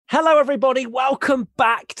Hello, everybody. Welcome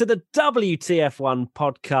back to the WTF1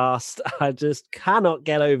 podcast. I just cannot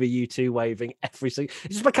get over you two waving every single...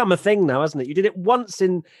 It's just become a thing now, hasn't it? You did it once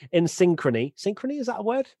in synchrony. Synchrony, is that a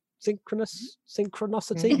word?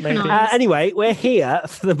 Synchronicity? Anyway, we're here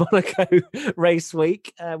for the Monaco race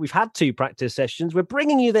week. We've had 2 practice sessions. We're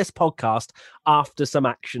bringing you this podcast after some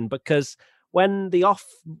action because when the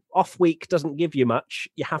off week doesn't give you much,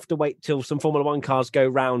 you have to wait till some Formula One cars go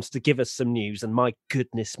round to give us some news. And my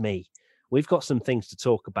goodness me, we've got some things to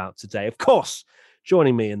talk about today. Of course,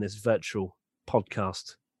 joining me in this virtual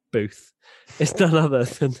podcast booth is none other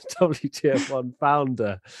than the WTF1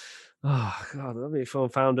 founder. Oh, God, the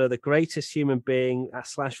WTF1 founder, the greatest human being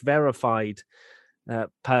 / verified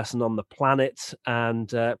person on the planet,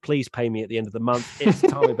 and please pay me at the end of the month. It's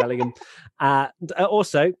Tommy Bellingham.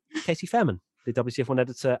 Also, Katie Fairman, the WTF1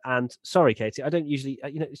 editor. And sorry, Katie, I don't usually,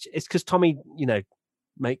 it's because Tommy,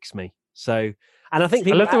 makes me. So, and I think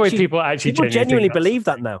I love the way people genuinely believe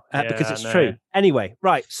that now because it's true. Anyway,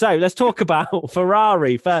 right. So let's talk about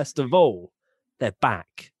Ferrari first of all. They're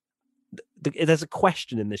back. There's a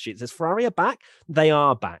question in this sheet. It says Ferrari are back. They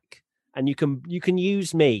are back, and you can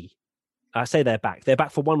use me. I say they're back. They're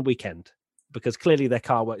back for one weekend because clearly their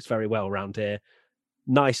car works very well around here.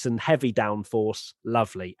 Nice and heavy downforce.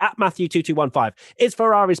 Lovely. At Matthew2215, is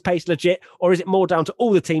Ferrari's pace legit, or is it more down to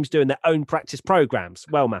all the teams doing their own practice programs?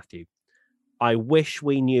 Well, Matthew, I wish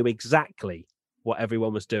we knew exactly what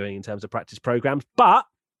everyone was doing in terms of practice programs, but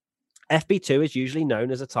FP2 is usually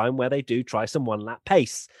known as a time where they do try some one-lap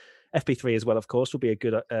pace. FP3 as well, of course, will be a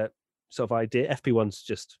good sort of idea. FP1's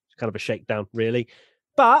just kind of a shakedown, really.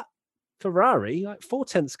 But Ferrari, like 4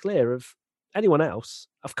 tenths clear of anyone else.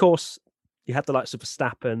 Of course, you had the likes of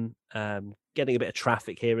Verstappen getting a bit of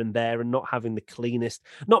traffic here and there and not having the cleanest.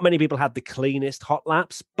 Not many people had the cleanest hot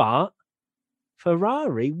laps, but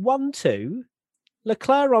Ferrari 1-2.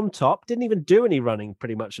 Leclerc on top, didn't even do any running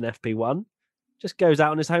pretty much in FP1. Just goes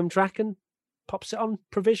out on his home track and pops it on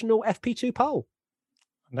provisional FP2 pole.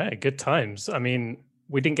 No, good times. I mean,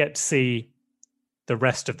 we didn't get to see the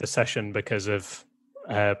rest of the session because of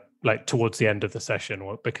towards the end of the session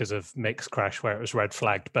or because of Mick's crash where it was red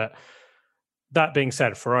flagged. But that being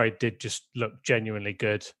said, Ferrari did just look genuinely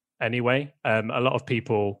good anyway. A lot of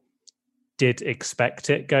people did expect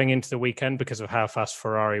it going into the weekend because of how fast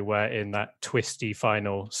Ferrari were in that twisty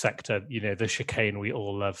final sector, the chicane we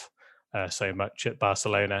all love so much at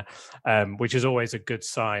Barcelona, which is always a good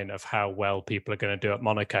sign of how well people are going to do at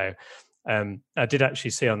Monaco. I did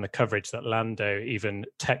actually see on the coverage that Lando even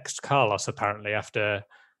texted Carlos apparently after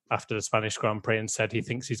the Spanish Grand Prix and said he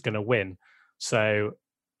thinks he's going to win. So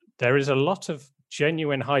there is a lot of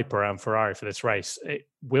genuine hype around Ferrari for this race. It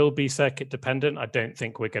will be circuit dependent. I don't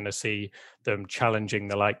think we're going to see them challenging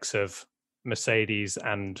the likes of Mercedes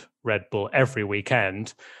and Red Bull every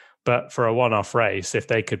weekend. But for a one-off race, if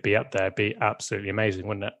they could be up there, it'd be absolutely amazing,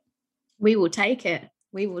 wouldn't it? We will take it.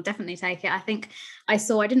 We will definitely take it. I think I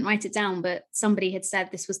didn't write it down, but somebody had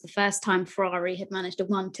said this was the first time Ferrari had managed a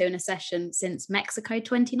 1-2 in a session since Mexico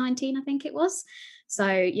 2019, I think it was. So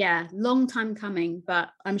yeah, long time coming,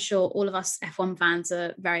 but I'm sure all of us F1 fans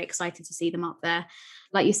are very excited to see them up there.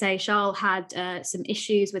 Like you say, Charles had some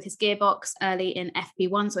issues with his gearbox early in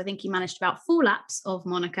FP1, so I think he managed about 4 laps of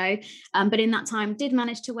Monaco, but in that time did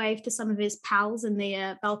manage to wave to some of his pals in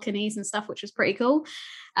the balconies and stuff, which was pretty cool.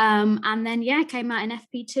 And then, came out in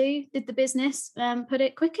FP2, did the business, put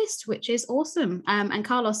it quickest, which is awesome. And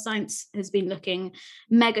Carlos Sainz has been looking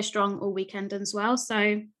mega strong all weekend as well,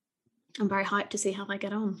 so I'm very hyped to see how they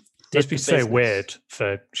get on. It must be so weird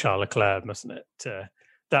for Charles Leclerc, mustn't it?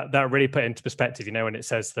 That really put into perspective, when it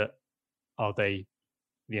says that,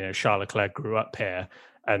 Charles Leclerc grew up here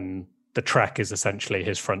and the track is essentially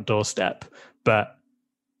his front doorstep, but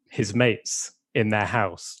his mates in their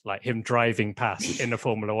house, like him driving past in a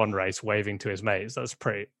Formula One race, waving to his mates.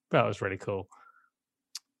 That was really cool.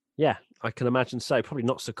 Yeah, I can imagine so. Probably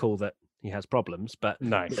not so cool that he has problems, but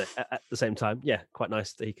no. At the same time, quite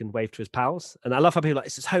nice that he can wave to his pals. And I love how people are like,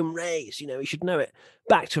 it's his home race, he should know it.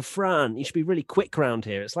 Back to front, he should be really quick around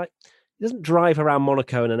here. It's like, he doesn't drive around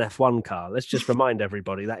Monaco in an F1 car. Let's just remind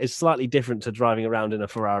everybody that is slightly different to driving around in a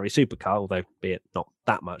Ferrari supercar, although be it not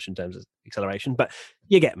that much in terms of acceleration, but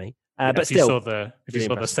you get me. But still, if you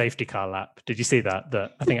saw the safety car lap, did you see that?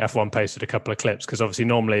 That I think F1 posted a couple of clips because obviously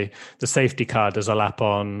normally the safety car does a lap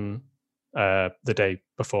on the day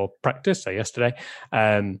before practice, so yesterday.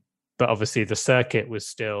 But obviously the circuit was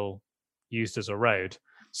still used as a road.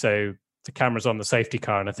 So the cameras on the safety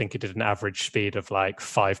car, and I think it did an average speed of like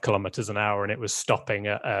 5 kilometers an hour, and it was stopping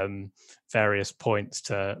at various points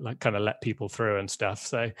to like kind of let people through and stuff.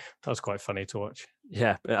 So that was quite funny to watch.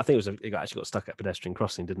 Yeah, I think it actually got stuck at pedestrian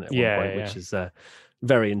crossing, didn't it? At one point, which is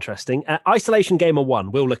very interesting. Isolation Gamer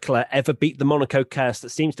 1. Will Leclerc ever beat the Monaco curse that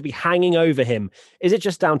seems to be hanging over him? Is it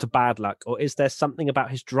just down to bad luck, or is there something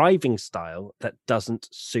about his driving style that doesn't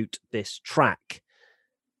suit this track?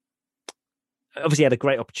 Obviously, he had a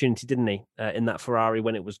great opportunity, didn't he, in that Ferrari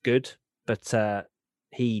when it was good? But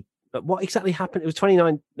what exactly happened? It was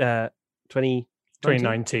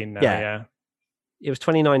 2019 now, yeah. It was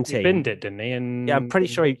 2019. He binned it, didn't he? And yeah, I'm pretty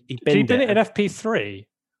sure he binned it. Did he bin it in FP3?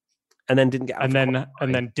 And then didn't get out.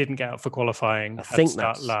 And then didn't get out for qualifying. I think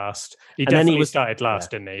start last. He started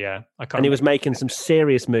last, didn't he? Yeah, and he was making some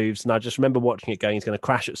serious moves. And I just remember watching it going, he's going to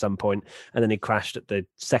crash at some point, and then he crashed at the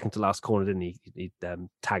second to last corner, didn't he? He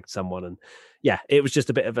tagged someone, and yeah, it was just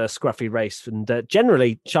a bit of a scruffy race. And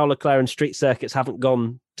generally, Charles Leclerc and street circuits haven't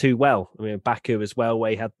gone too well. I mean, Baku as well,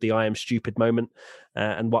 where he had the "I am stupid" moment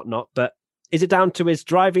and whatnot. But is it down to his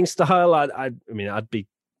driving style? I mean, I'd be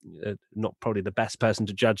not probably the best person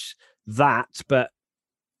to judge that, but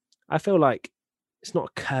I feel like it's not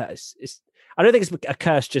a curse. I don't think it's a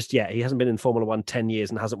curse just yet. He hasn't been in Formula 1 10 years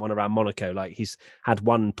and hasn't won around Monaco. Like, he's had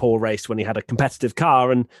one poor race when he had a competitive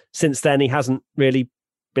car, and since then he hasn't really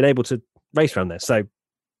been able to race around there. So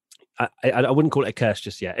I wouldn't call it a curse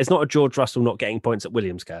just yet. It's not a George Russell not getting points at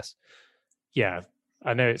Williams curse. Yeah,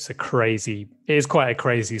 I know it is quite a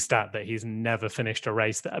crazy stat that he's never finished a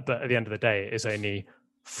race, but at the end of the day, it is only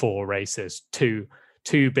 4 races, two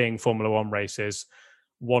being Formula 1 races.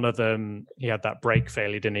 One of them, he had that brake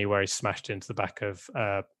failure, didn't he, where he smashed into the back of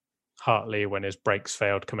Hartley when his brakes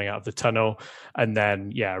failed coming out of the tunnel. And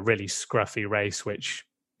then, a really scruffy race, which,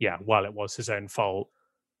 while it was his own fault,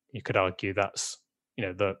 you could argue that's,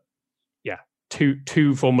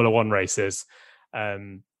 two Formula 1 races.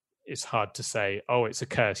 It's hard to say, it's a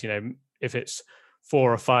curse. If it's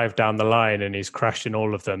 4 or 5 down the line and he's crashed in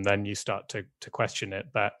all of them, then you start to question it.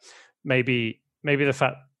 But maybe the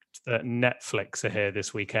fact that Netflix are here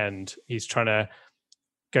this weekend, he's trying to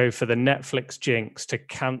go for the Netflix jinx to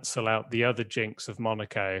cancel out the other jinx of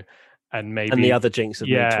Monaco, and the other jinx of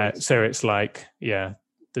Matrix. So it's like the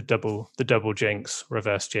double jinx,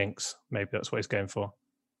 reverse jinx. Maybe that's what he's going for.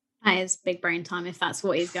 That is big brain time if that's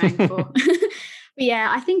what he's going for. But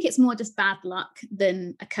I think it's more just bad luck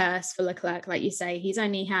than a curse for Leclerc. Like you say, he's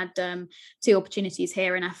only had 2 opportunities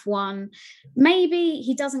here in F1. Maybe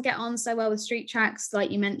he doesn't get on so well with street tracks,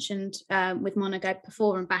 like you mentioned with Monaco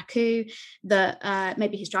before and Baku, that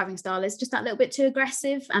maybe his driving style is just that little bit too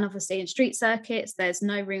aggressive. And obviously in street circuits, there's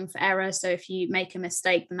no room for error. So if you make a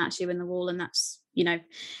mistake, then that's you in the wall, and that's,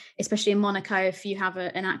 especially in Monaco, if you have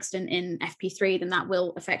an accident in FP3, then that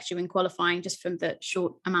will affect you in qualifying just from the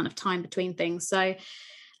short amount of time between things. So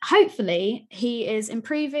hopefully he is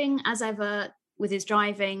improving as ever with his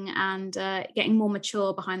driving and getting more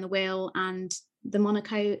mature behind the wheel, and the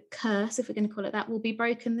Monaco curse, if we're going to call it that, will be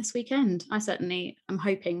broken this weekend. I certainly am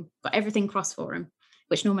hoping. Got everything crossed for him,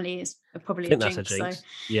 which normally is probably a jinx. So.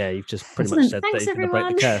 Yeah, you've just pretty much said that he's going to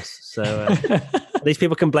break the curse. So these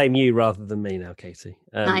people can blame you rather than me now, Katie.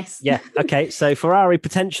 Nice. Yeah, okay. So Ferrari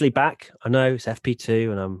potentially back. I know it's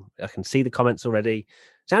FP2 and I can see the comments already.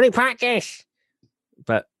 It's only practice.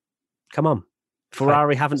 But come on.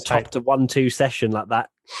 Ferrari haven't topped a 1-2 session like that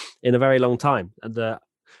in a very long time. And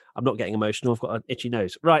I'm not getting emotional. I've got an itchy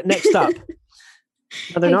nose. Right, next up.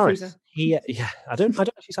 Lando Norris. I don't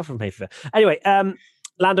actually suffer from hay fever. Anyway,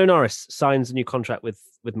 Lando Norris signs a new contract with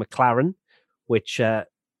McLaren, which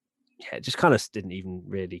it just kind of didn't even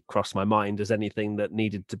really cross my mind as anything that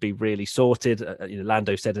needed to be really sorted.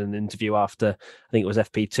 Lando said in an interview after, I think it was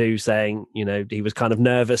FP2, saying, he was kind of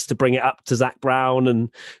nervous to bring it up to Zach Brown and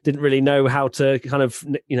didn't really know how to kind of,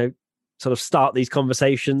 sort of start these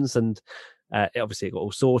conversations. And obviously it got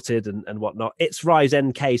all sorted and whatnot. It's Rise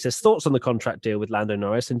NK says, thoughts on the contract deal with Lando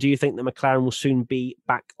Norris, and do you think that McLaren will soon be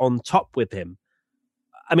back on top with him?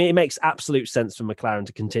 I mean, it makes absolute sense for McLaren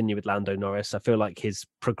to continue with Lando Norris. I feel like his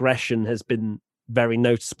progression has been very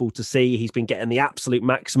noticeable to see. He's been getting the absolute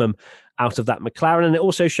maximum out of that McLaren. And it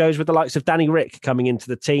also shows with the likes of Danny Rick coming into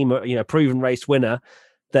the team, proven race winner,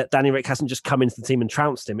 that Danny Rick hasn't just come into the team and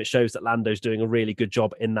trounced him. It shows that Lando's doing a really good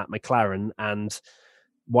job in that McLaren. And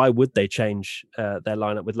why would they change their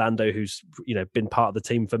lineup with Lando, who's, been part of the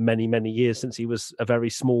team for many, many years since he was a very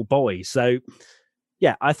small boy? So,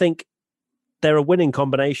 yeah, I think they're a winning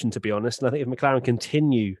combination, to be honest. And I think if McLaren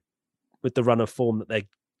continue with the run of form that they're,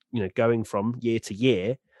 going from year to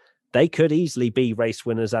year, they could easily be race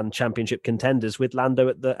winners and championship contenders with Lando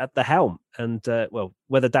at the helm. And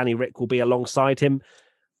whether Danny Rick will be alongside him,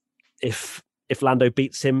 if Lando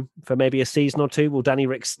beats him for maybe a season or two, will Danny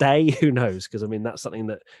Rick stay? Who knows? Because I mean, that's something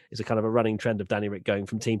that is a kind of a running trend of Danny Rick going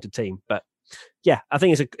from team to team. But yeah, I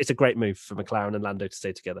think it's a great move for McLaren and Lando to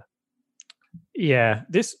stay together. Yeah,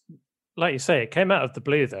 this, like you say, it came out of the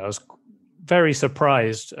blue though. I was very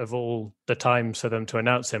surprised of all the times for them to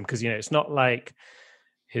announce him, because, it's not like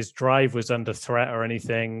his drive was under threat or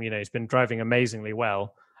anything. He's been driving amazingly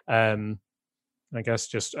well. I guess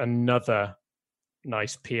just another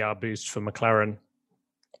nice PR boost for McLaren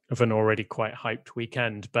of an already quite hyped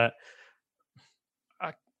weekend. But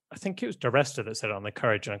I think it was Di Resta that said it on the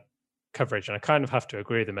coverage, and I kind of have to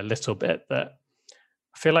agree with them a little bit, that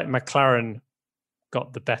I feel like McLaren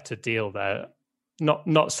got the better deal there.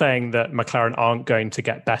 Not saying that McLaren aren't going to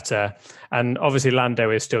get better, and obviously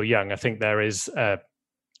Lando is still young. I think there is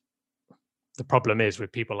the problem is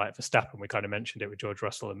with people like Verstappen, we kind of mentioned it with George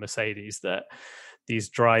Russell and Mercedes, that these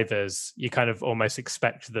drivers, you kind of almost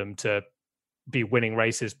expect them to be winning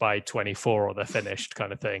races by 24 or they're finished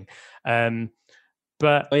kind of thing.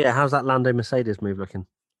 But how's that Lando Mercedes move looking?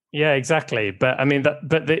 Yeah, exactly. But I mean,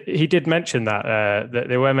 he did mention that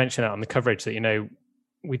they were mentioning that on the coverage, that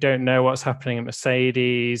we don't know what's happening at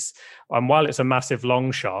Mercedes, and while it's a massive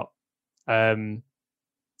long shot,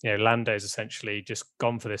 Lando's essentially just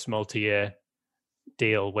gone for this multi-year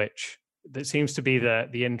deal, which that seems to be the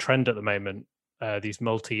in trend at the moment. These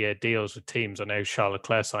multi-year deals with teams. I know Charles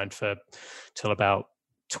Leclerc signed for till about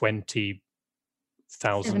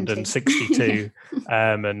 20,062,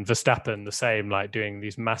 and Verstappen the same, like doing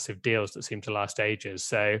these massive deals that seem to last ages.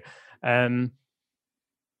 So,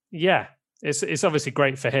 it's obviously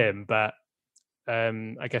great for him, but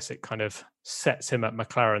I guess it kind of sets him at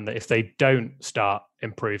McLaren that if they don't start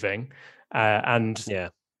improving,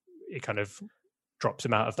 it kind of drops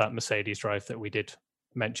him out of that Mercedes drive that we did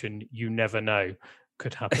mention. You never know,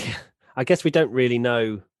 could happen. I guess we don't really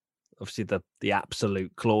know, obviously, the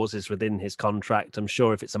absolute clauses within his contract. I'm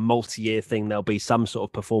sure if it's a multi-year thing, there'll be some sort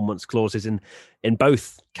of performance clauses in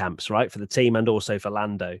both camps, right, for the team and also for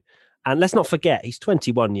Lando. And let's not forget, he's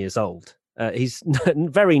 21 years old. He's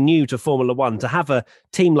very new to Formula One. To have a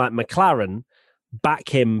team like McLaren back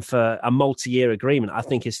him for a multi-year agreement, I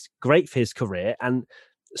think is great for his career. And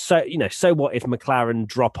so what if McLaren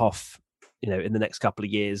drop off, in the next couple of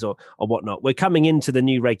years or whatnot? We're coming into the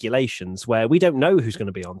new regulations where we don't know who's going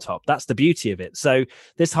to be on top. That's the beauty of it. So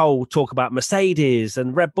this whole talk about Mercedes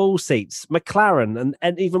and Red Bull seats, McLaren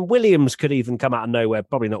and even Williams could even come out of nowhere,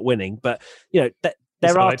 probably not winning, but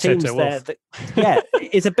there are teams there that,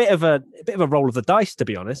 it's a bit of a roll of the dice, to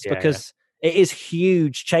be honest, because it is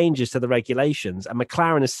huge changes to the regulations, and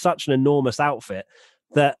McLaren is such an enormous outfit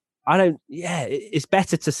that it's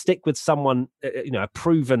better to stick with someone, a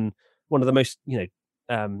proven, one of the most,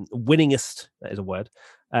 winningest, that is a word,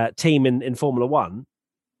 team in Formula One.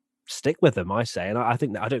 Stick with them, I say. And I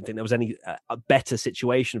don't think there was any a better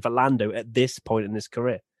situation for Lando at this point in his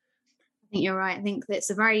career. I think you're right. I think that it's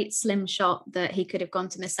a very slim shot that he could have gone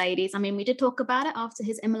to Mercedes. I mean, we did talk about it after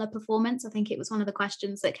his Imola performance. I think it was one of the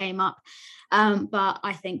questions that came up. But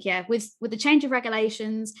I think, with the change of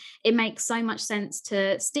regulations, it makes so much sense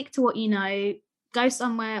to stick to what you know, go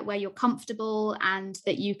somewhere where you're comfortable and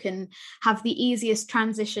that you can have the easiest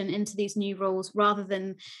transition into these new rules, rather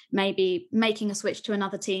than maybe making a switch to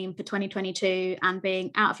another team for 2022 and being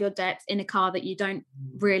out of your depth in a car that you don't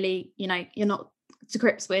really, you're not to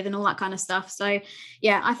grips with and all that kind of stuff. So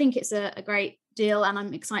I think it's a great deal, and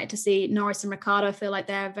I'm excited to see Norris and Ricciardo. I feel like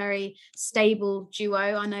they're a very stable duo.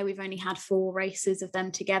 I know we've only had 4 races of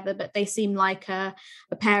them together, but they seem like a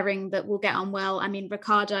pairing that will get on well. I mean,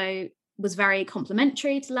 Ricciardo was very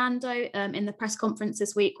complimentary to Lando in the press conference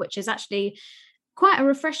this week, which is actually quite a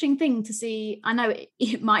refreshing thing to see. I know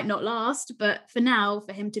it might not last, but for now,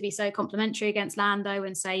 for him to be so complimentary against Lando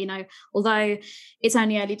and say, although it's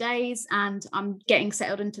only early days and I'm getting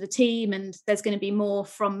settled into the team and there's going to be more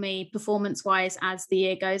from me performance-wise as the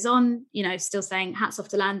year goes on, still saying hats off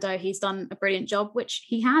to Lando. He's done a brilliant job, which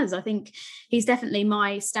he has. I think he's definitely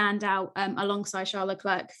my standout alongside Charles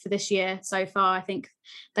Leclerc for this year so far. I think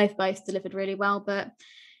they've both delivered really well, but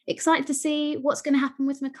excited to see what's going to happen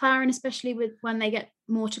with McLaren, especially when they get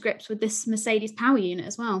more to grips with this Mercedes power unit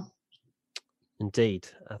as well. Indeed.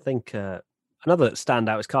 I think another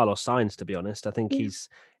standout is Carlos Sainz, to be honest. I think he's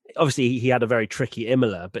obviously he had a very tricky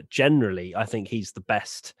Imola, but generally I think he's the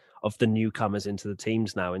best of the newcomers into the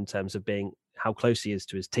teams now in terms of being how close he is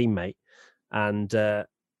to his teammate, and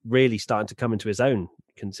really starting to come into his own,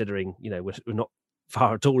 considering we're not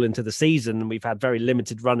far at all into the season, and we've had very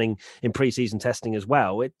limited running in pre-season testing as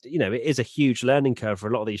well. It is a huge learning curve for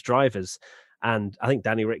a lot of these drivers. And I think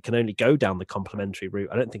Danny Rick can only go down the complementary route.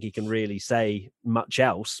 I don't think he can really say much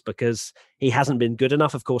else because he hasn't been good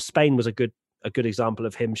enough. Of course, Spain was a good example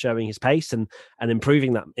of him showing his pace and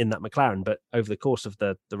improving that in that McLaren. But over the course of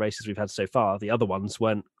the races we've had so far, the other ones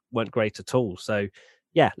weren't great at all. So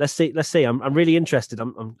yeah, let's see. I'm really interested.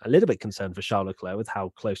 I'm a little bit concerned for Charles Leclerc with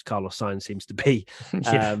how close Carlos Sainz seems to be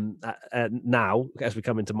now as we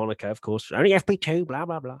come into Monaco. Of course, only FP2, blah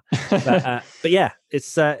blah blah. But yeah,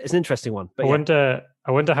 it's an interesting one. But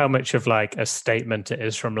I wonder how much of like a statement it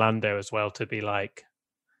is from Lando as well to be like,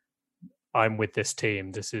 I'm with this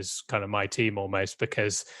team. This is kind of my team almost,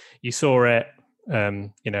 because you saw it.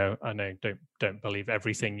 I know don't believe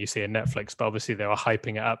everything you see in Netflix, but obviously they were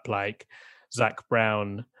hyping it up like Zach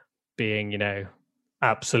Brown being,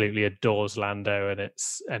 absolutely adores Lando, and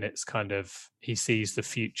it's kind of, he sees the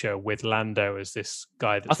future with Lando as this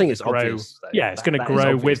guy that's, I think, it's obvious. Yeah, it's going to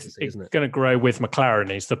grow with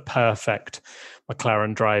McLaren. He's the perfect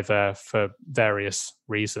McLaren driver for various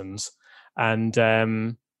reasons, and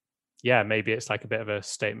maybe it's like a bit of a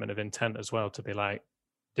statement of intent as well to be like,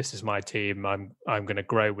 this is my team. I'm going to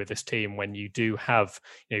grow with this team. When you do have,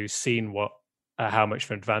 you've seen how much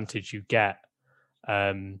of an advantage you get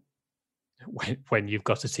when you've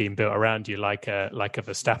got a team built around you, like a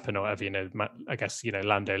Verstappen or whatever. I guess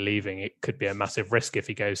Lando leaving, it could be a massive risk if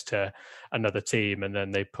he goes to another team and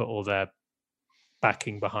then they put all their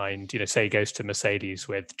backing behind. Say he goes to Mercedes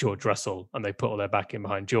with George Russell and they put all their backing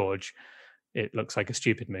behind George. It looks like a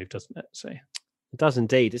stupid move, doesn't it? So. It does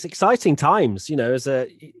indeed. It's exciting times,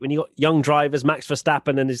 when you got young drivers, Max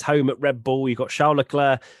Verstappen and his home at Red Bull, you've got Charles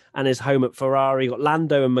Leclerc and his home at Ferrari, you've got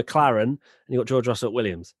Lando and McLaren, and you've got George Russell at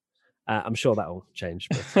Williams. I'm sure that will change,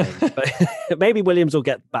 but maybe Williams will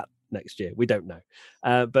get that next year. We don't know.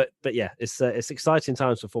 But yeah, it's exciting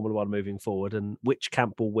times for Formula One moving forward, and which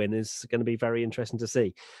camp will win is going to be very interesting to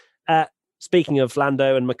see. Speaking of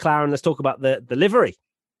Lando and McLaren, let's talk about the livery,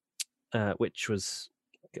 which was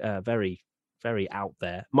very, very out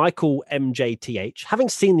there. Michael MJTH, having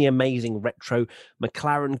seen the amazing retro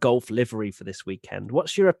McLaren Golf livery for this weekend,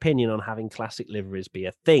 what's your opinion on having classic liveries be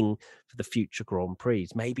a thing for the future Grand Prix?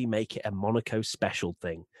 Maybe make it a Monaco special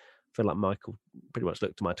thing. I feel like Michael pretty much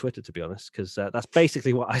looked to my Twitter, to be honest, because that's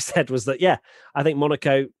basically what I said was that, yeah, I think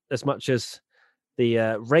Monaco, as much as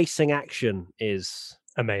the racing action is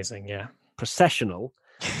amazing, yeah, processional,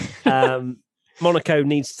 Monaco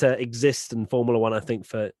needs to exist in Formula One, I think,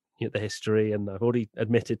 for the history. And I've already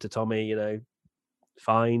admitted to Tommy,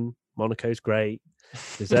 fine, Monaco's great,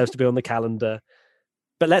 deserves to be on the calendar,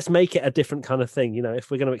 but let's make it a different kind of thing.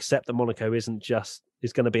 If we're going to accept that Monaco is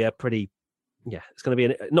going to be a pretty, it's going to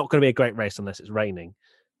be not going to be a great race unless it's raining.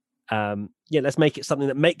 Let's make it something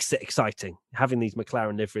that makes it exciting, having these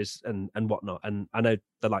McLaren liveries and whatnot. And I know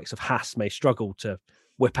the likes of Haas may struggle to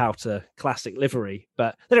whip out a classic livery,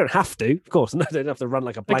 but they don't have to, of course. No, they don't have to run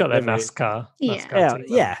like a blank. They got their livery.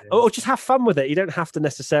 NASCAR. Or just have fun with it. You don't have to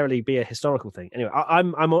necessarily be a historical thing. Anyway,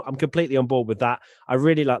 I'm completely on board with that. I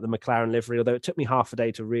really like the McLaren livery, although it took me half a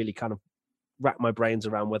day to really kind of rack my brains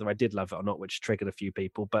around whether I did love it or not, which triggered a few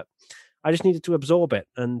people. But I just needed to absorb it,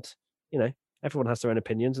 and everyone has their own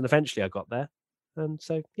opinions, and eventually I got there. And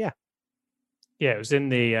so, yeah, it was in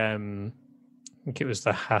the I think it was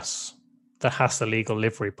the Haas illegal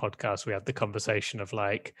livery podcast. We had the conversation of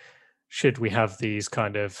like, should we have these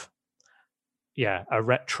kind of a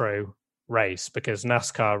retro race, because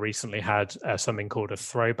NASCAR recently had something called a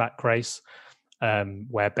throwback race,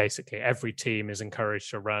 where basically every team is encouraged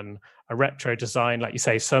to run a retro design. Like you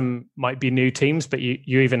say, some might be new teams, but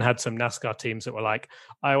you even had some NASCAR teams that were like,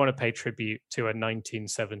 I want to pay tribute to a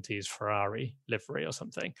 1970s Ferrari livery or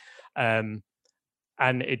something. And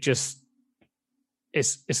it just,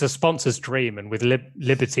 it's a sponsor's dream, and with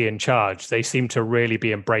Liberty in charge, they seem to really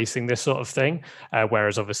be embracing this sort of thing.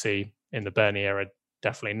 Whereas obviously in the Bernie era,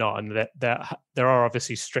 definitely not. And there are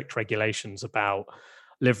obviously strict regulations about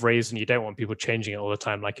liveries, and you don't want people changing it all the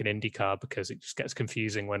time like an IndyCar, because it just gets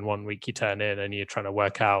confusing when one week you turn in and you're trying to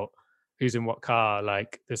work out who's in what car.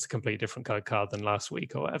 Like, there's a completely different colored car than last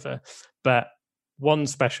week or whatever. But one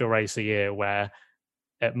special race a year where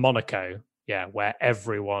at Monaco, where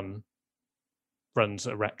everyone runs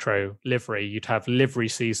a retro livery, you'd have livery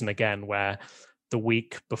season again, where the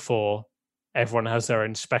week before everyone has their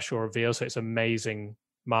own special reveal. So it's amazing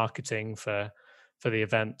marketing for the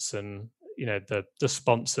events, and the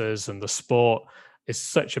sponsors and the sport is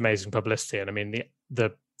such amazing publicity. And I mean,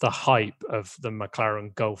 the hype of the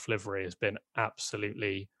McLaren Golf livery has been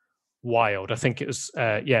absolutely wild. I think it was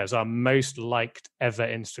it was our most liked ever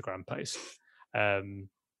Instagram post.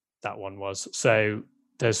 That one was. So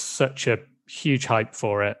there's such a huge hype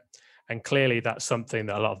for it. And clearly that's something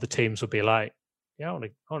that a lot of the teams will be like, yeah, I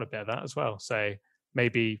want a bit of that as well. So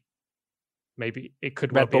maybe it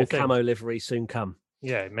could Red well Bull be a thing. camo livery soon come.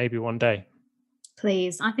 Yeah, maybe one day.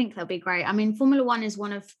 Please. I think that'll be great. I mean, Formula One is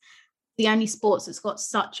one of the only sports that's got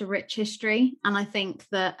such a rich history. And I think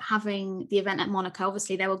that having the event at Monaco,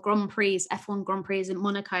 obviously there were Grand Prix, F1 Grand Prix in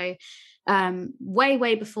Monaco,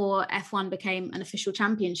 way before F1 became an official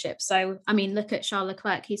championship. So, I mean, look at Charles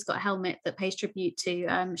Leclerc. He's got a helmet that pays tribute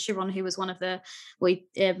to Chiron, who was one of the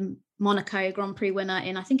Monaco Grand Prix winner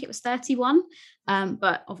in, I think it was 31.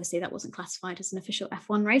 But obviously that wasn't classified as an official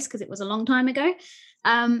F1 race because it was a long time ago.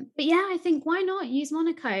 But yeah, I think why not use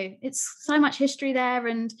Monaco? It's so much history there,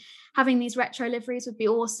 and having these retro liveries would be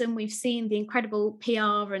awesome. We've seen the incredible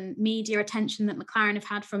PR and media attention that McLaren have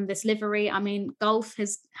had from this livery. I mean, golf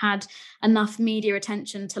has had enough media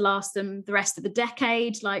attention to last them the rest of the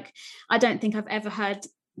decade. Like, I don't think I've ever heard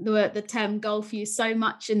the term golf used so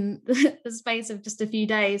much in the space of just a few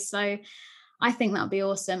days. So I think that would be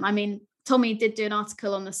awesome. I mean, Tommy did do an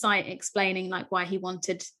article on the site explaining like why he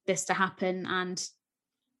wanted this to happen, and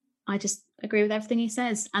I just agree with everything he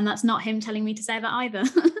says. And that's not him telling me to say that either.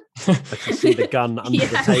 I can see the gun under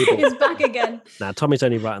the table. He's back again. Now, Tommy's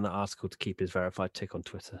only writing that article to keep his verified tick on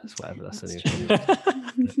Twitter. That's whatever. That's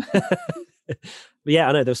But yeah,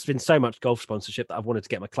 I know there's been so much golf sponsorship that I've wanted to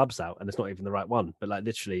get my clubs out, and it's not even the right one. But like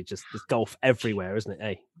literally, just there's golf everywhere, isn't it?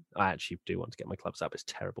 Hey, I actually do want to get my clubs out, but it's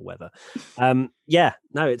terrible weather. Yeah,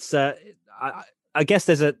 no, it's. I guess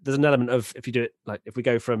there's an element of, if you do it, like if we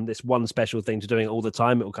go from this one special thing to doing it all the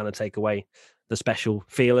time, it will kind of take away the special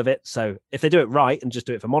feel of it. So if they do it right and just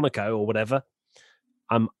do it for Monaco or whatever,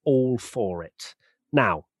 I'm all for it.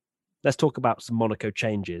 Now, let's talk about some Monaco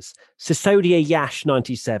changes. Sisodia Yash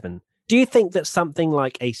 97. Do you think that something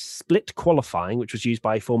like a split qualifying, which was used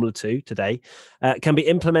by Formula 2 today, can be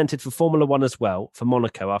implemented for Formula 1 as well for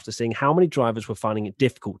Monaco after seeing how many drivers were finding it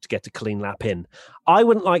difficult to get a clean lap in? I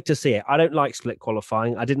wouldn't like to see it. I don't like split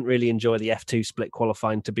qualifying. I didn't really enjoy the F2 split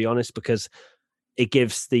qualifying, to be honest, because it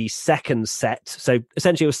gives the second set. So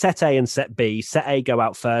essentially it was set A and set B. Set A go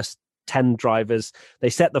out first, 10 drivers. They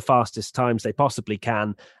set the fastest times they possibly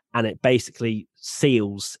can, and it basically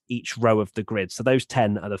seals each row of the grid. So those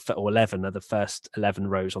 10 are or 11 are the first 11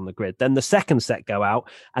 rows on the grid. Then the second set go out,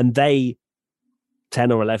 and they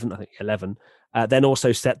 10 or 11, I think 11, then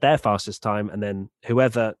also set their fastest time. And then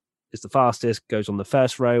whoever is the fastest goes on the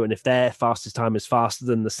first row. And if their fastest time is faster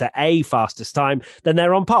than the set A fastest time, then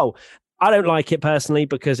they're on pole. I don't like it personally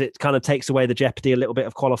because it kind of takes away the jeopardy a little bit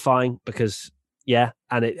of qualifying, because yeah,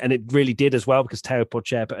 and it really did as well, because Teo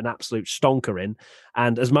Pourchaire put an absolute stonker in.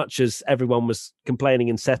 And as much as everyone was complaining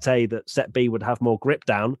in set A that set B would have more grip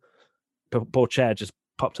down, Pourchaire just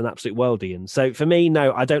popped an absolute worldie in. So for me,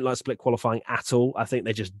 no, I don't like split qualifying at all. I think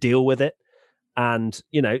they just deal with it. And,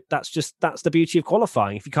 you know, that's the beauty of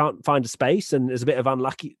qualifying. If you can't find a space and there's a bit of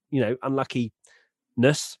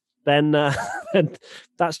unluckiness, then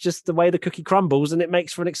that's just the way the cookie crumbles, and it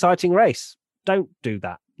makes for an exciting race. Don't do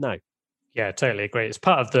that. No. Yeah, totally agree. It's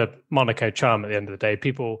part of the Monaco charm at the end of the day.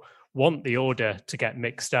 People want the order to get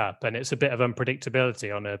mixed up, and it's a bit of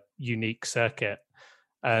unpredictability on a unique circuit.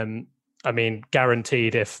 I mean,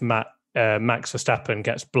 guaranteed if Max Verstappen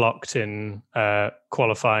gets blocked in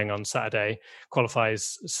qualifying on Saturday,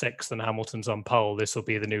 qualifies sixth and Hamilton's on pole, this will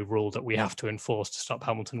be the new rule that we have to enforce to stop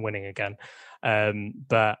Hamilton winning again.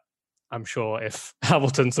 But I'm sure if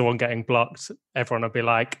Hamilton's the one getting blocked, everyone will be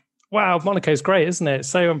like, wow, Monaco's great, isn't it? It's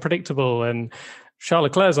so unpredictable, and Charles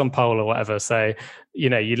Leclerc's on pole or whatever. So, you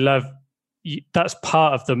know, that's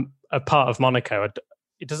part of Monaco.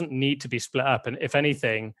 It doesn't need to be split up. And if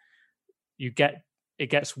anything, it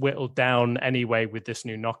gets whittled down anyway with this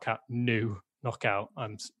new knockout.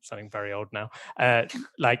 I'm sounding very old now.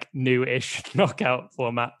 Like new-ish knockout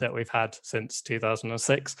format that we've had since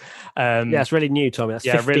 2006. Yeah, it's really new, Tommy. That's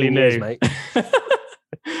 15 really years, new, mate.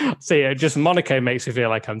 See, just Monaco makes me feel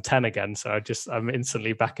like I'm 10 again, so I'm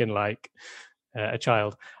instantly back in like a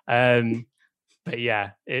child. But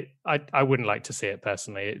yeah, I wouldn't like to see it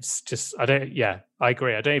personally. It's just I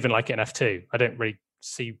agree. I don't even like it in F2. I don't really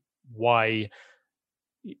see why.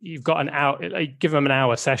 You've got an hour. Give them an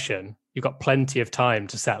hour session. You've got plenty of time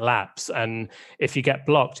to set laps, and if you get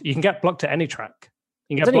blocked, you can get blocked at any track.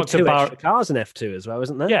 There's only two extra cars in F2 as well,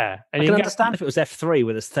 isn't there? Yeah. And I can understand if it was F3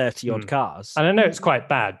 where there's 30-odd cars. And I know it's quite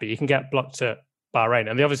bad, but you can get blocked at Bahrain.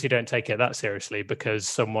 And they obviously don't take it that seriously because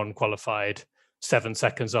someone qualified 7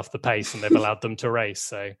 seconds off the pace and they've allowed them to race.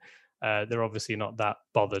 So they're obviously not that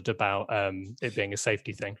bothered about it being a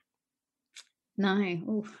safety thing. No.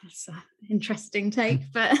 Oh, that's an interesting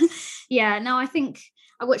take. But yeah, no, I think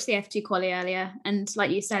I watched the F2 quali earlier, and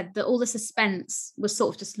like you said, that all the suspense was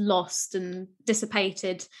sort of just lost and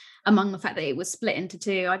dissipated among the fact that it was split into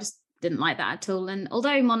two. I just didn't like that at all. And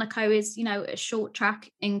although Monaco is, a short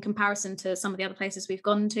track in comparison to some of the other places we've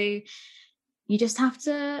gone to, you just have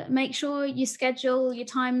to make sure you schedule your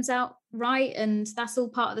times out right. And that's all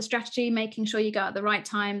part of the strategy, making sure you go at the right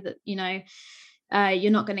time, that,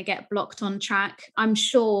 you're not going to get blocked on track. I'm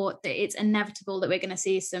sure that it's inevitable that we're going to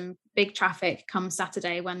see some big traffic come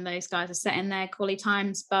Saturday when those guys are setting their quali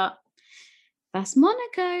times, but that's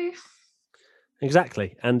Monaco.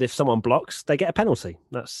 Exactly. And if someone blocks, they get a penalty.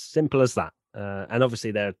 That's simple as that. And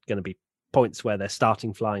obviously there are going to be points where they're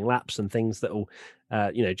starting flying laps and things that will,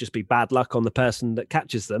 just be bad luck on the person that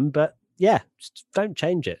catches them. But yeah, just don't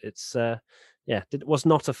change it. It's, was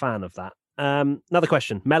not a fan of that. Another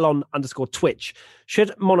question, Melon_Twitch.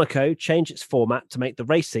 Should Monaco change its format to make the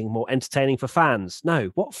racing more entertaining for fans? No.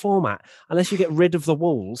 What format? Unless you get rid of the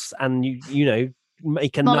walls and you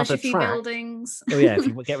make another track. Buildings. Oh yeah, if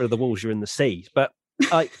you get rid of the walls, you're in the sea. But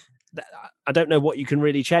I don't know what you can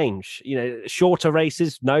really change. Shorter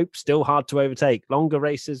races, nope, still hard to overtake. Longer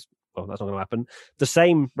races, well, that's not going to happen. The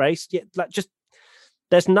same race,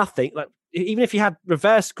 there's nothing. Like, even if you had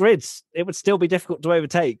reverse grids, it would still be difficult to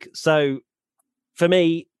overtake. So for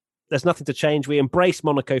me, there's nothing to change. We embrace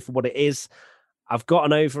Monaco for what it is. I've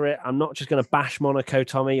gotten over it. I'm not just going to bash Monaco,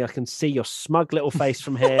 Tommy. I can see your smug little face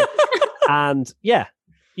from here. And yeah,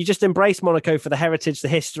 you just embrace Monaco for the heritage, the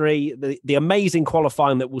history, the amazing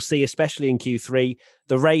qualifying that we'll see, especially in Q3.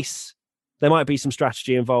 The race, there might be some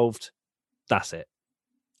strategy involved. That's it.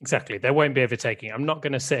 Exactly. There won't be overtaking. I'm not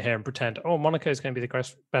going to sit here and pretend, Monaco is going to be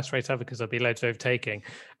the best race ever because there'll be loads of overtaking.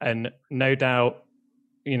 And no doubt,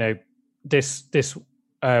 this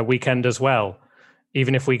weekend as well,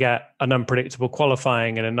 even if we get an unpredictable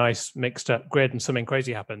qualifying and a nice mixed up grid and something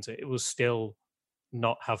crazy happens, it will still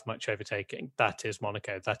not have much overtaking. That is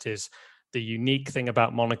Monaco. That is the unique thing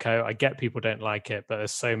about Monaco. I get people don't like it, but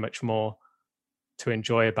there's so much more to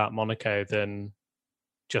enjoy about Monaco than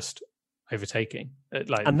just overtaking.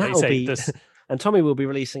 And that'll be this. And Tommy will be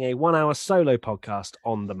releasing a 1-hour solo podcast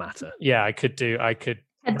on the matter. Yeah, I could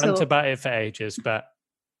rant about it for ages, but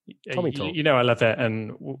Tommy talk. I love it,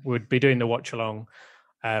 and would be doing the watch along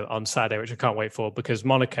on Saturday, which I can't wait for, because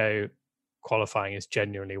Monaco qualifying is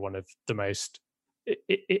genuinely one of the most.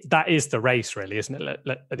 That is the race, really, isn't it?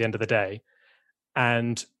 At the end of the day,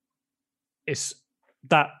 and it's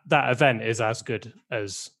that event is as good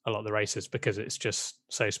as a lot of the races because it's just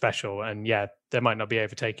so special. And yeah, there might not be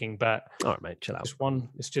overtaking, but all right, mate, chill out.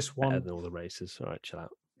 It's just one better than all the races. All right, chill out.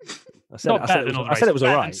 I said it was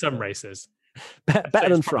all right. Some races better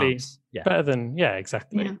than France. Yeah, better than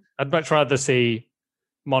exactly. Yeah. I'd much rather see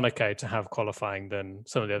Monaco to have qualifying than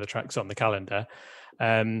some of the other tracks on the calendar.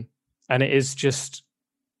 And it is just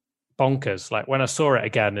bonkers. Like when I saw it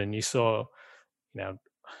again, and you saw,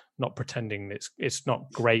 not pretending it's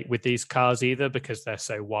not great with these cars either because they're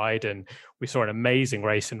so wide. And we saw an amazing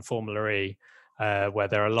race in Formula E where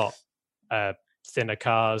there are a lot thinner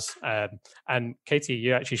cars. And Katie,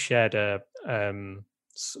 you actually shared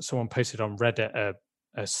someone posted on Reddit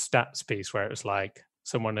a stats piece where it was like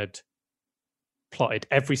someone had plotted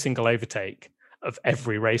every single overtake of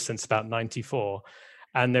every race since about 94,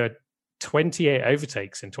 and there were 28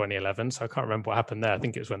 overtakes in 2011. So I can't remember what happened there. I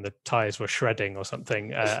think it was when the tires were shredding or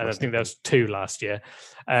something. And I think there was 2 last year.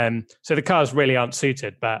 So the cars really aren't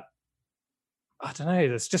suited, but I don't know.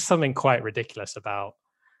 There's just something quite ridiculous about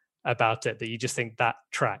it that you just think that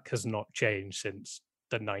track has not changed since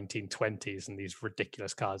the 1920s, and these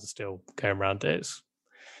ridiculous cars are still going around it.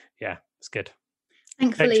 It's good.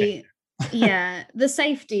 Thankfully, the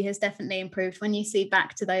safety has definitely improved. When you see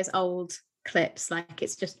back to those old clips, like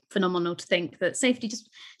it's just phenomenal to think that safety just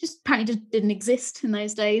apparently just didn't exist in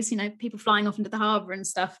those days, people flying off into the harbour and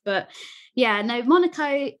stuff. But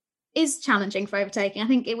Monaco is challenging for overtaking. I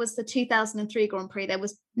think it was the 2003 Grand Prix, there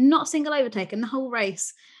was not a single overtake in the whole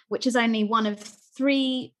race, which is only one of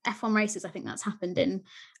 3 F1 races I think that's happened in,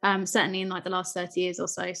 certainly in like the last 30 years or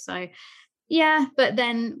so. So yeah, but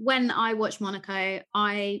then when I watch Monaco,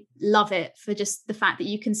 I love it for just the fact that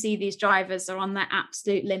you can see these drivers are on their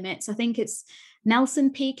absolute limits. I think it's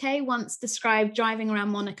Nelson Piquet once described driving around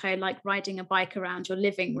Monaco like riding a bike around your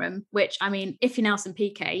living room, which, I mean, if you're Nelson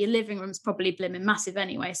Piquet, your living room's probably blimmin' massive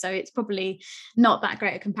anyway, so it's probably not that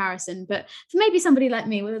great a comparison. But for maybe somebody like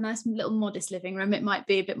me with a nice little modest living room, it might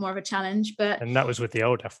be a bit more of a challenge. And that was with the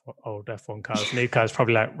old F1 cars. New cars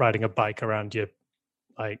probably like riding a bike around your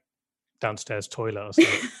downstairs toilet or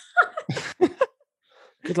something.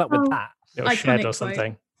 Good luck with that. Little shed or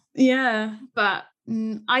something. Yeah, but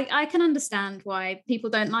I can understand why people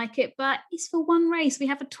don't like it, but it's for one race. We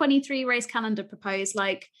have a 23 race calendar proposed.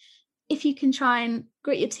 Like, if you can try and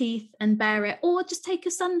grit your teeth and bear it, or just take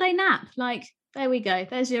a Sunday nap, like, there we go.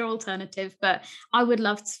 There's your alternative. But I would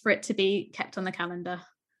love for it to be kept on the calendar.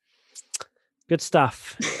 Good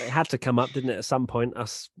stuff. It had to come up, didn't it? At some point,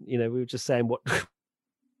 we were just saying what.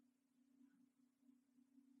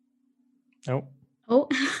 Oh,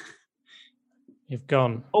 you've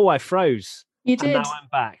gone. Oh, I froze. You did. And now I'm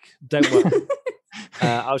back. Don't worry.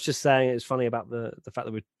 I was just saying it's funny about the fact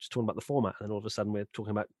that we're just talking about the format, and then all of a sudden we're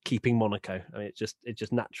talking about keeping Monaco. I mean, it just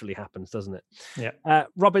naturally happens, doesn't it? Yeah.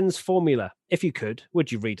 Robin's formula. If you could,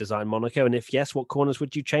 would you redesign Monaco? And if yes, what corners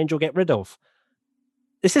would you change or get rid of?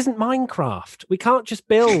 This isn't Minecraft. We can't just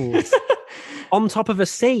build on top of a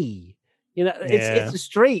sea. It's a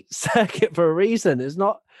street circuit for a reason. It's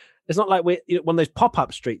not like we're one of those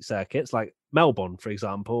pop-up street circuits like Melbourne, for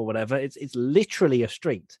example, or whatever. It's literally a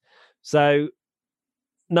street. So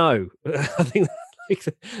no, I think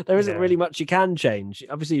there isn't really much you can change.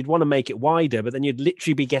 Obviously, you'd want to make it wider, but then you'd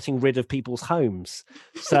literally be getting rid of people's homes.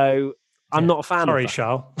 So I'm not a fan of that.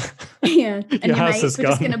 Charles. Yeah, and your mates are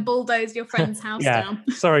just going to bulldoze your friend's house down.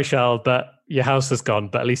 Sorry, Charles, but your house has gone,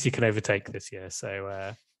 but at least you can overtake this year.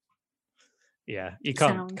 So, you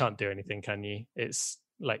can't do anything, can you? It's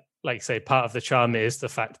like say, part of the charm is the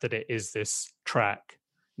fact that it is this track.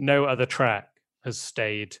 No other track has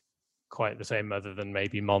stayed quite the same, other than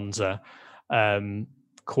maybe Monza,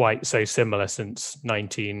 quite so similar since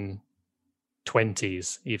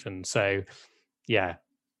 1920s even. So, yeah.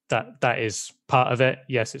 That is part of it.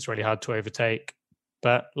 Yes, it's really hard to overtake,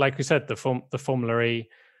 but like we said, the Formula E,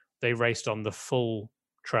 they raced on the full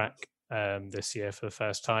track this year for the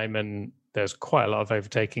first time, and there's quite a lot of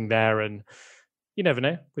overtaking there. And you never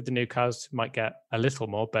know, with the new cars, might get a little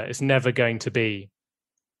more, but it's never going to be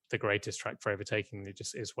the greatest track for overtaking. It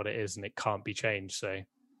just is what it is, and it can't be changed. So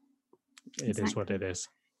it is what it is.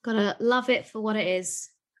 Gotta love it for what it is.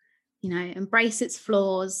 Embrace its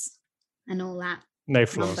flaws and all that. No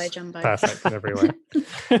flaws. Perfect in every way.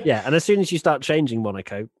 Yeah, and as soon as you start changing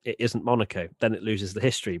Monaco, it isn't Monaco. Then it loses the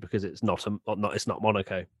history because it's not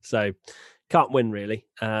Monaco. So can't win really.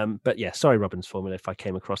 But yeah, sorry, Robin's formula, if I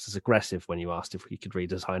came across as aggressive when you asked if we could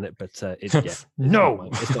redesign it. But it's it's not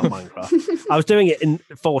Minecraft. I was doing it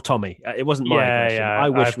for Tommy. It wasn't my aggression. I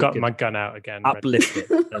wish I've got my gun out again. Uplift it.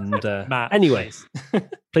 And Matt, anyways,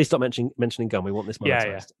 please stop mentioning gun. We want this monetized.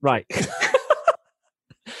 Yeah. Right.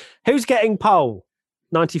 Who's getting pole?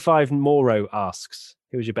 95 Moro asks,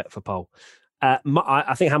 who was your bet for pole? I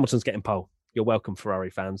think Hamilton's getting pole. You're welcome, Ferrari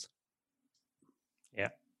fans. Yeah.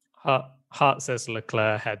 Heart says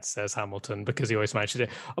Leclerc, head says Hamilton, because he always manages it.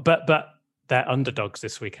 But they're underdogs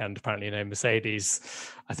this weekend, apparently. Mercedes,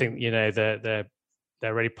 I think, they're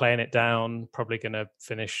already playing it down, probably going to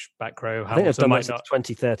finish back row. I think they've done that since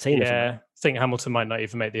 2013. Yeah, I think Hamilton might not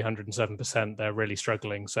even make the 107%. They're really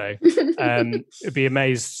struggling. So it'd be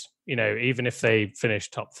amazed, even if they finish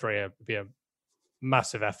top three, it'd be a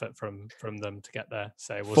massive effort from them to get there.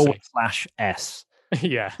 So we'll see. /S.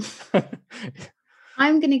 Yeah.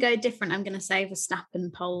 I'm going to go different. I'm going to say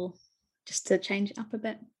Verstappen pole, just to change it up a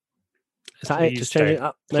bit. Is that it? Just change it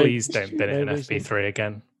up? Please don't bin it in FP3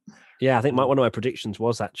 again. Yeah, I think one of my predictions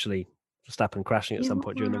was actually Verstappen crashing at some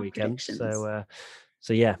point during the weekend. So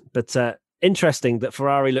yeah, but interesting that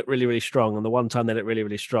Ferrari looked really, really strong, and the one time they looked really,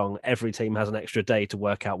 really strong, every team has an extra day to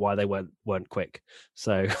work out why they weren't quick.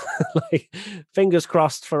 So, fingers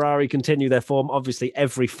crossed, Ferrari continue their form. Obviously,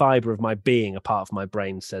 every fibre of my being, a part of my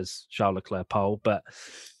brain, says Charles Leclerc pole, but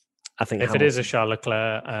I think if it is a Charles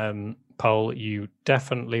Leclerc pole, you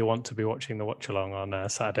definitely want to be watching the watch along on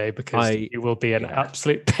Saturday, because it will be an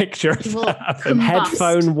absolute picture of that.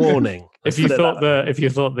 Headphone warning. If you thought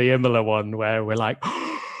the Imola one where we're like,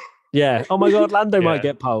 yeah, oh my God, Lando might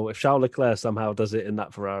get pole if Charles Leclerc somehow does it in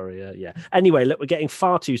that Ferrari. Yeah. Anyway, look, we're getting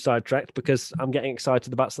far too sidetracked because I'm getting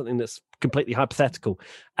excited about something that's completely hypothetical.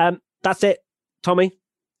 That's it, Tommy.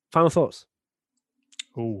 Final thoughts.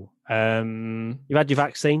 Ooh. You've had your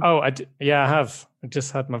vaccine? Oh, I have. I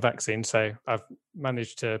just had my vaccine, so I've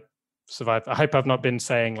managed to survive. I hope I've not been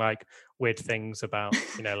saying like weird things about,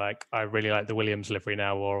 like I really like the Williams livery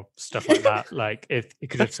now or stuff like that. Like if you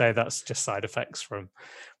could say that's just side effects from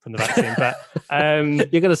the vaccine. But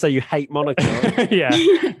you're going to say you hate Monaco. Yeah.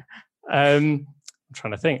 I'm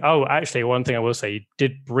trying to think. Oh, actually, one thing I will say, you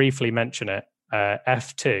did briefly mention it.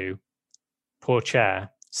 F2, poor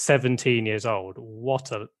chair, 17 years old.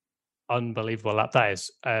 What a unbelievable lap that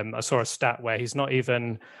is. I saw a stat where he's not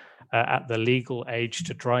even at the legal age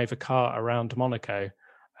to drive a car around Monaco,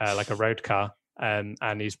 like a road car.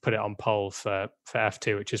 and he's put it on pole for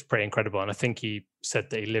F2, which is pretty incredible. And I think he said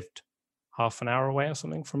that he lived half an hour away or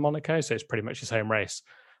something from Monaco, so it's pretty much his home race.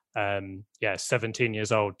 17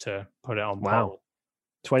 years old to put it on pole.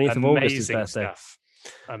 20th of August is birthday.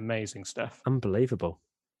 Amazing stuff. Unbelievable.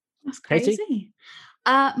 That's crazy. Katie?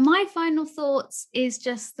 My final thoughts is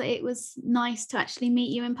just that it was nice to actually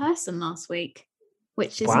meet you in person last week,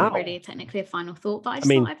 which isn't really technically a final thought, but I just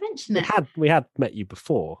thought I'd mention it. We had met you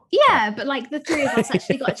before. Yeah, but like the three of us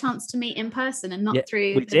actually got a chance to meet in person and not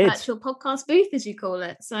through the virtual podcast booth, as you call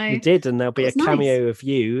it. So we did, and there'll be a cameo of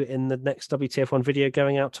you in the next WTF1 video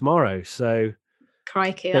going out tomorrow. So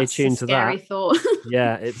crikey, stay tuned to that. Scary thought.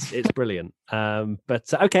 Yeah, it's brilliant.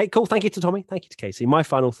 But okay, cool. Thank you to Tommy. Thank you to Casey. My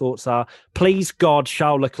final thoughts are: please God,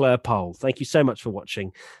 Charles Leclerc pole. Thank you so much for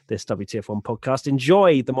watching this WTF1 podcast.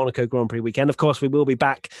 Enjoy the Monaco Grand Prix weekend. Of course, we will be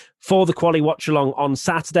back for the quali watch along on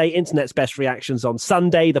Saturday. Internet's best reactions on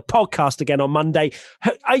Sunday. The podcast again on Monday.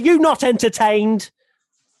 Are you not entertained?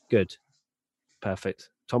 Good, perfect.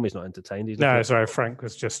 Tommy's not entertained. No, sorry. Frank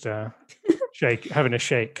was just having a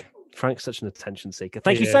shake. Frank's such an attention seeker.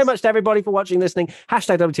 Thank you so much to everybody for watching, listening.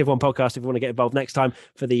 Hashtag WTF1 podcast if you want to get involved next time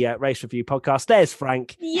for the race review podcast. There's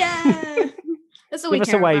Frank. Yeah. That's all Give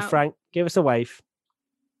us a wave, Frank. Give us a wave.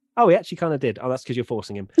 Oh, he actually kind of did. Oh, that's because you're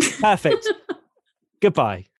forcing him. Perfect. Goodbye.